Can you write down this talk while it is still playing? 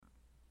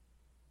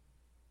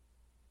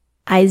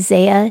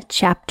Isaiah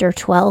chapter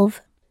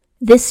 12.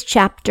 This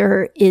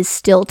chapter is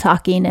still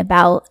talking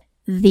about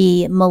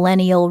the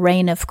millennial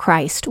reign of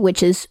Christ,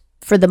 which is,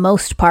 for the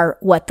most part,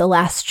 what the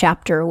last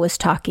chapter was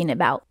talking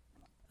about.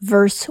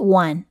 Verse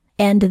 1.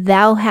 And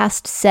thou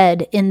hast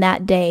said in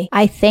that day,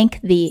 I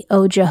thank thee,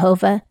 O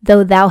Jehovah,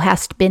 though thou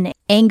hast been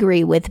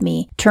angry with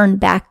me, turn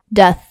back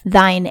doth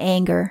thine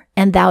anger,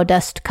 and thou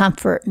dost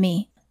comfort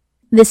me.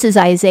 This is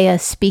Isaiah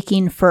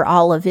speaking for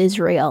all of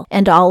Israel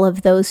and all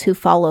of those who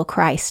follow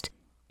Christ.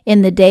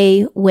 In the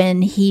day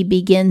when he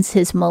begins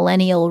his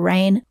millennial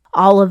reign,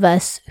 all of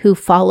us who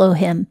follow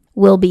him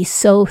will be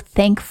so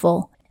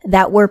thankful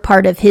that we're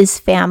part of his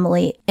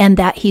family and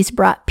that he's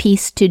brought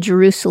peace to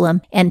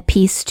Jerusalem and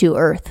peace to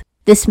earth.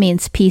 This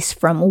means peace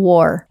from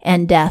war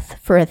and death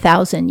for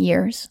 1,000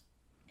 years.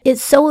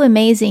 It's so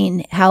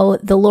amazing how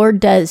the Lord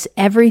does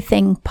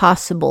everything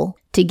possible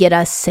to get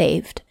us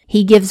saved.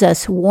 He gives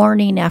us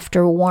warning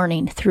after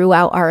warning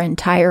throughout our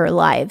entire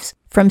lives.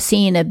 From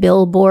seeing a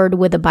billboard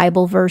with a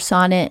Bible verse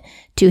on it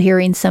to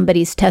hearing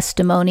somebody's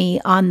testimony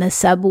on the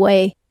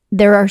subway,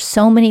 there are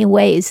so many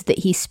ways that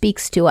he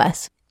speaks to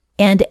us.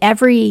 And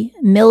every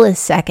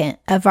millisecond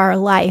of our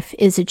life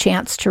is a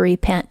chance to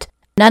repent.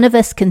 None of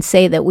us can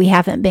say that we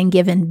haven't been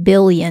given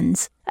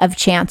billions of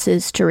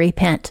chances to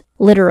repent,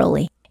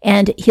 literally.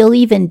 And he'll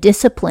even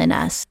discipline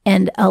us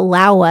and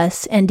allow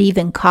us and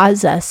even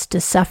cause us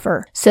to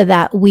suffer so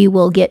that we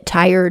will get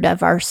tired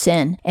of our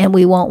sin and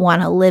we won't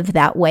want to live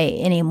that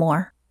way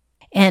anymore.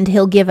 And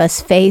he'll give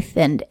us faith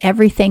and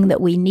everything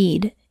that we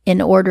need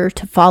in order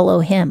to follow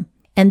him.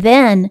 And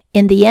then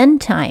in the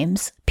end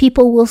times,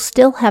 people will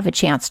still have a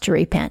chance to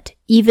repent.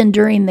 Even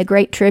during the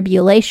Great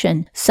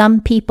Tribulation,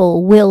 some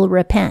people will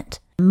repent.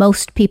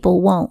 Most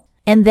people won't.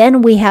 And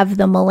then we have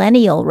the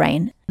millennial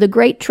reign. The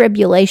Great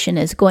Tribulation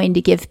is going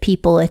to give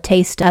people a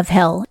taste of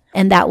hell,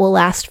 and that will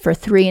last for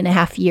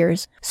 3.5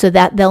 years, so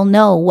that they'll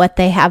know what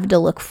they have to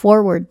look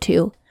forward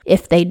to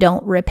if they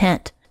don't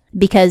repent.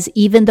 Because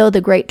even though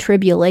the Great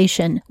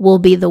Tribulation will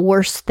be the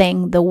worst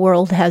thing the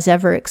world has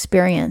ever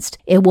experienced,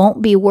 it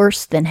won't be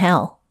worse than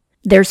hell.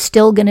 There's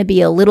still going to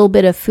be a little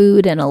bit of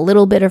food and a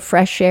little bit of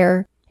fresh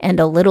air and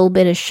a little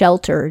bit of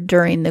shelter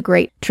during the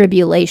Great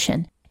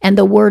Tribulation. And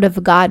the word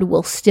of God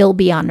will still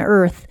be on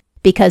earth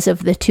because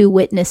of the 2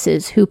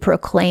 witnesses who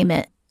proclaim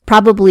it.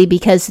 Probably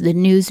because the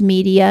news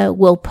media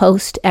will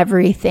post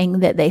everything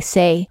that they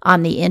say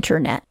on the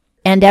internet,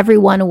 and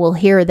everyone will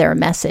hear their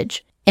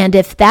message. And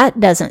if that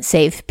doesn't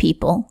save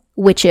people,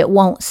 which it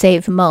won't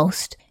save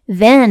most,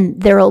 then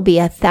there'll be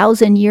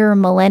 1,000-year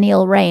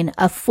millennial reign,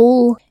 a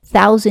full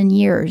 1,000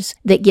 years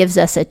that gives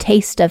us a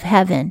taste of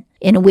heaven,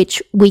 in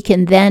which we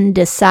can then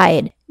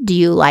decide, do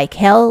you like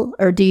hell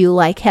or do you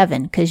like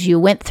heaven? Because you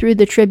went through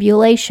the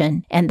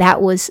tribulation and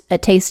that was a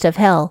taste of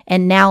hell.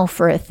 And now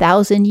for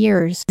 1,000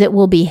 years, it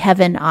will be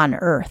heaven on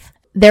earth.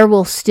 There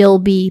will still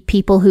be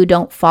people who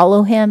don't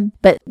follow him,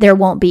 but there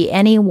won't be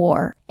any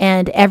war.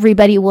 And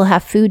everybody will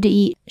have food to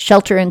eat,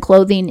 shelter and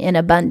clothing in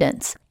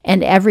abundance.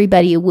 And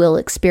everybody will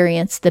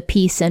experience the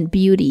peace and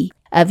beauty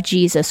of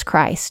Jesus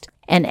Christ.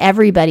 And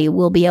everybody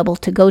will be able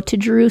to go to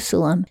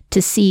Jerusalem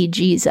to see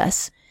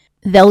Jesus.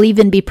 They'll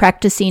even be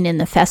practicing in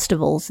the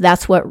festivals.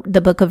 That's what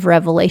the book of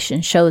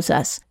Revelation shows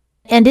us.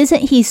 And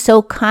isn't he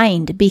so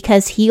kind?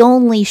 Because he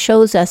only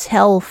shows us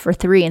hell for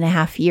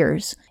 3.5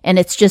 years, and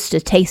it's just a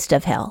taste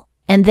of hell.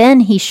 And then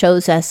he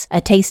shows us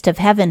a taste of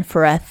heaven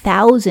for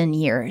 1,000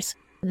 years.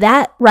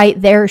 That right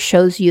there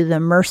shows you the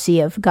mercy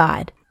of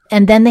God.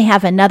 And then they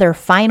have another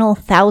final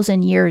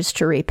 1,000 years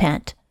to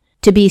repent,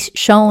 to be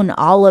shown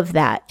all of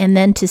that, and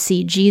then to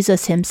see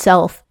Jesus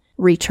himself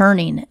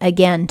returning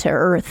again to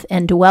earth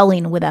and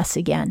dwelling with us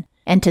again.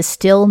 And to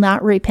still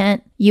not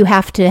repent, you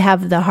have to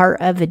have the heart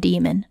of a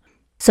demon.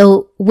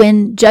 So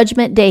when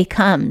Judgment Day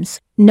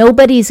comes,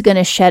 nobody's going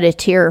to shed a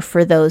tear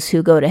for those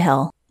who go to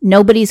hell.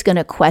 Nobody's going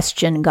to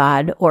question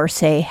God or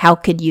say, how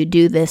could you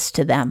do this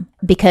to them?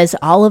 Because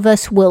all of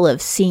us will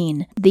have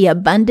seen the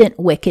abundant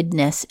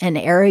wickedness and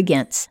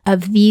arrogance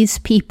of these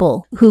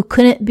people who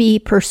couldn't be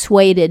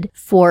persuaded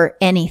for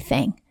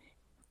anything.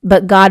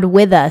 But God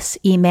with us,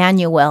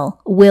 Emmanuel,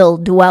 will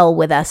dwell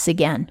with us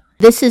again.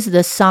 This is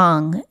the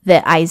song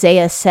that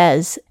Isaiah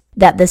says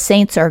that the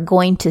saints are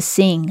going to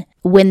sing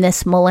when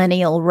this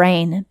millennial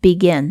reign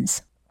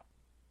begins.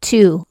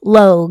 2.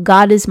 Lo,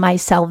 God is my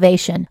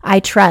salvation. I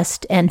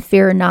trust and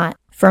fear not,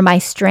 for my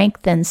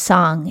strength and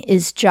song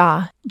is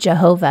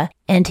Jehovah,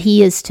 and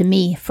he is to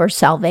me for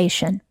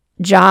salvation.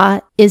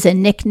 Jah is a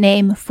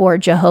nickname for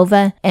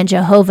Jehovah, and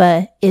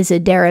Jehovah is a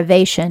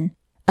derivation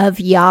of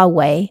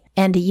Yahweh,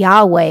 and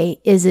Yahweh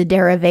is a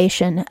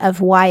derivation of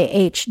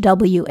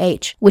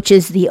YHWH, which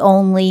is the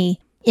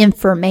only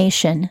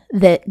information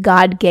that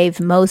God gave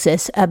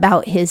Moses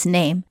about his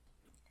name.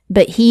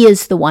 But he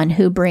is the one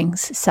who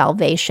brings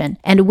salvation,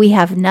 and we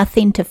have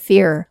nothing to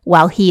fear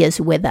while he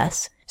is with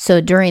us. So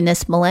during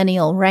this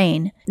millennial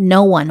reign,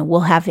 no one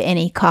will have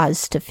any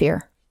cause to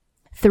fear.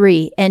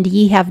 3. And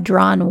ye have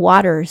drawn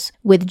waters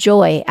with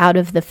joy out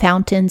of the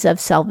fountains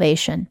of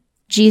salvation.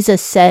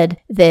 Jesus said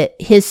that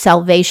his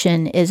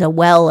salvation is a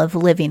well of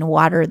living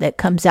water that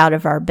comes out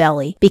of our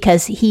belly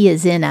because he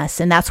is in us.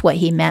 And that's what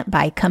he meant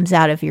by comes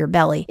out of your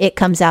belly. It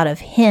comes out of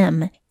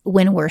him.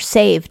 When we're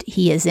saved,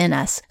 he is in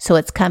us. So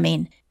it's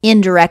coming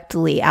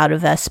indirectly out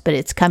of us, but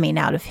it's coming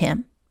out of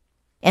him.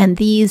 And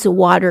these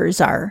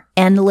waters are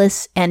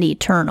endless and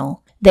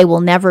eternal. They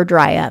will never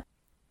dry up.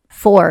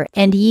 4.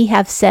 And ye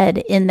have said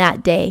in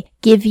that day,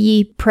 give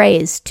ye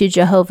praise to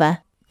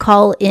Jehovah.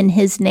 Call in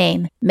his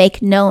name,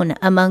 make known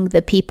among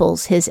the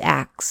peoples his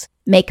acts.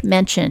 Make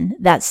mention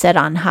that set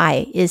on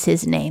high is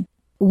his name.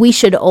 We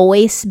should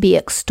always be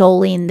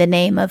extolling the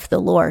name of the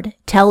Lord,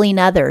 telling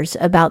others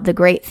about the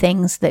great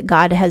things that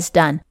God has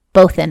done,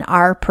 both in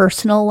our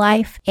personal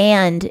life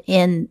and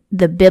in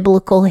the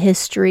biblical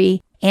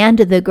history and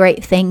the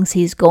great things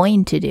he's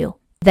going to do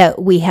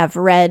that we have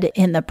read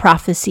in the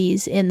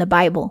prophecies in the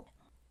Bible.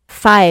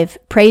 5.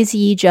 Praise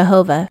ye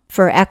Jehovah,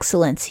 for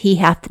excellence he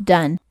hath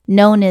done.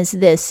 Known is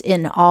this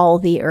in all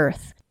the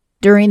earth.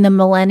 During the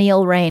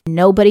millennial reign,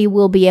 nobody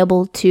will be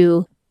able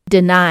to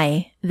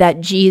deny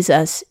that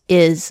Jesus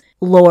is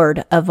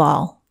Lord of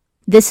all.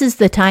 This is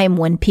the time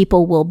when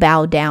people will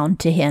bow down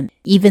to him,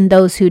 even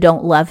those who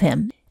don't love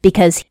him,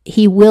 because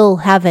he will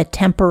have a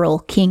temporal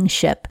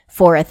kingship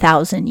for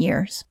 1,000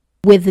 years,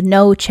 with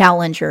no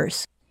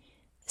challengers.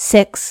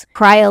 6.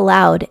 Cry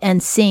aloud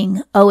and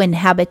sing, O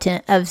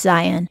inhabitant of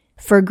Zion,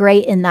 for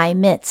great in thy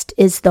midst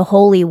is the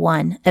Holy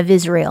One of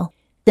Israel.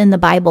 In the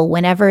Bible,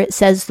 whenever it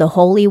says the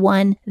Holy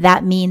One,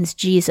 that means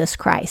Jesus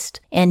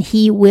Christ. And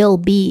he will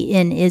be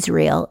in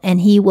Israel,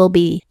 and he will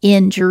be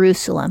in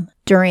Jerusalem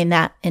during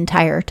that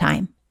entire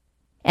time.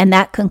 And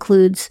that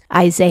concludes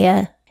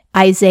Isaiah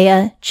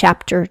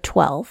chapter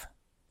 12.